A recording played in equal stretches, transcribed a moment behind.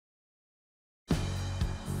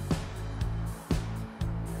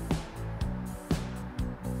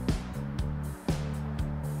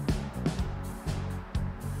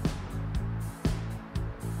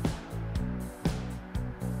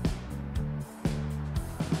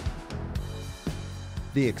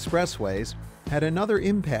The expressways had another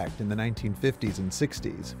impact in the 1950s and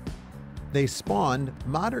 60s. They spawned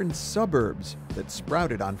modern suburbs that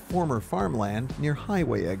sprouted on former farmland near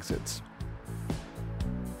highway exits.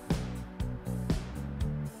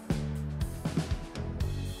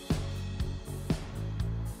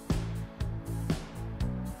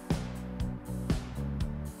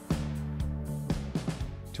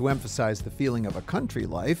 To emphasize the feeling of a country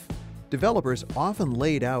life, developers often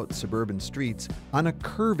laid out suburban streets on a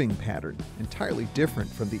curving pattern entirely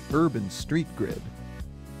different from the urban street grid.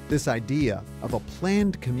 This idea of a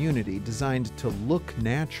planned community designed to look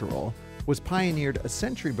natural was pioneered a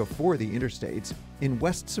century before the interstates in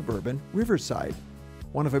West Suburban Riverside,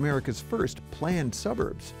 one of America's first planned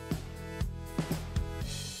suburbs.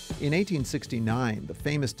 In 1869, the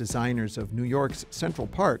famous designers of New York's Central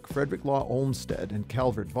Park, Frederick Law Olmsted and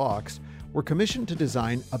Calvert Vaux, were commissioned to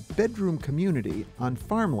design a bedroom community on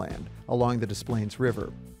farmland along the Des Plaines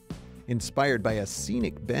River. Inspired by a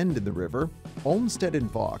scenic bend in the river, Olmsted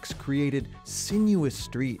and Vaux created sinuous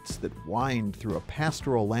streets that wind through a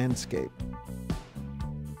pastoral landscape.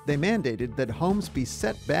 They mandated that homes be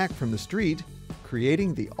set back from the street,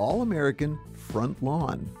 creating the all-American front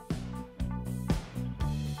lawn.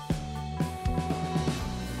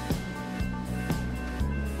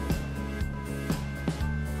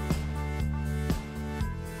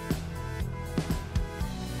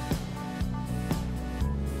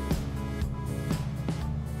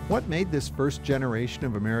 What made this first generation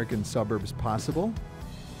of American suburbs possible?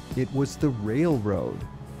 It was the railroad.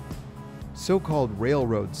 So-called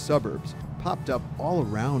railroad suburbs popped up all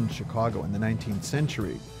around Chicago in the 19th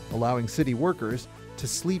century, allowing city workers to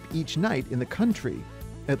sleep each night in the country,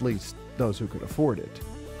 at least those who could afford it.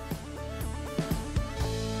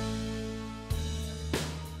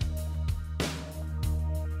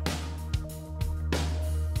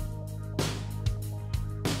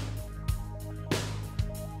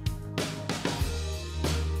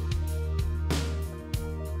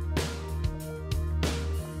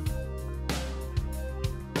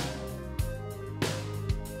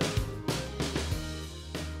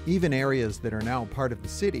 Even areas that are now part of the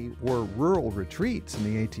city were rural retreats in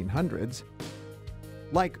the 1800s,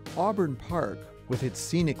 like Auburn Park with its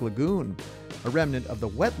scenic lagoon, a remnant of the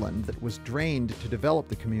wetland that was drained to develop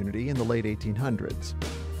the community in the late 1800s.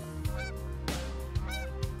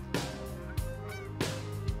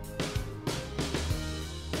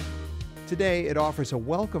 Today, it offers a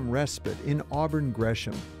welcome respite in Auburn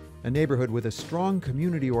Gresham, a neighborhood with a strong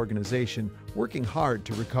community organization working hard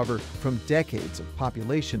to recover from decades of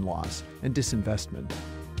population loss and disinvestment.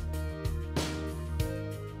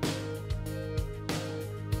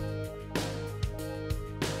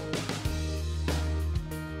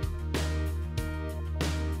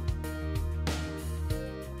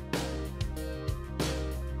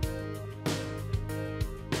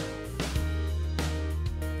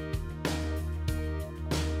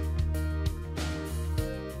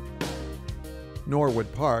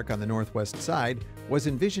 Norwood Park on the northwest side was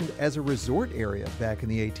envisioned as a resort area back in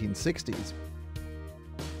the 1860s.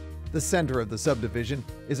 The center of the subdivision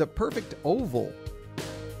is a perfect oval.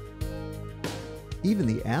 Even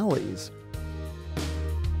the alleys.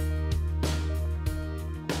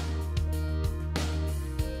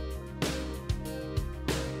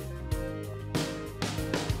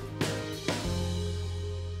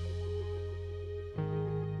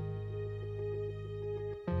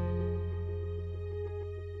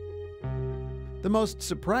 The most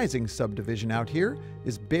surprising subdivision out here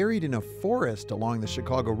is buried in a forest along the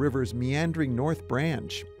Chicago River's meandering North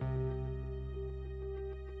Branch.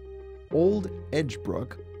 Old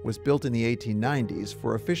Edgebrook was built in the 1890s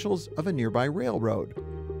for officials of a nearby railroad.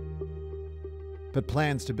 But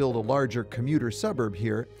plans to build a larger commuter suburb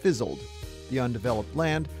here fizzled. The undeveloped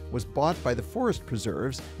land was bought by the Forest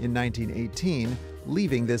Preserves in 1918,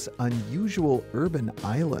 leaving this unusual urban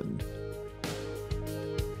island.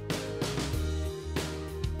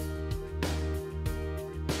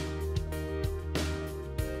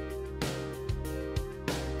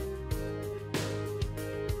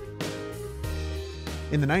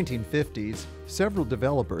 In the 1950s, several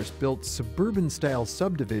developers built suburban-style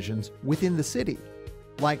subdivisions within the city,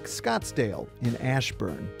 like Scottsdale in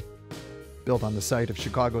Ashburn. Built on the site of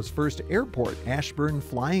Chicago's first airport, Ashburn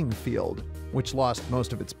Flying Field, which lost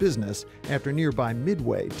most of its business after nearby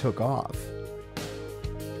Midway took off.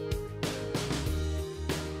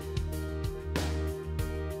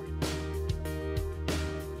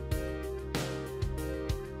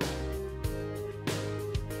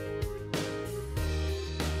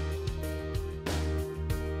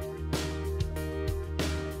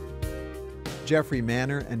 Jeffrey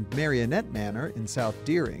Manor and Marionette Manor in South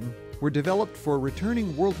Deering were developed for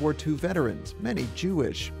returning World War II veterans, many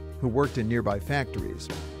Jewish, who worked in nearby factories.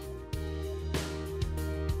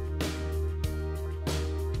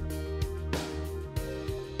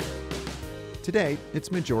 Today,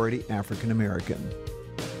 it's majority African American.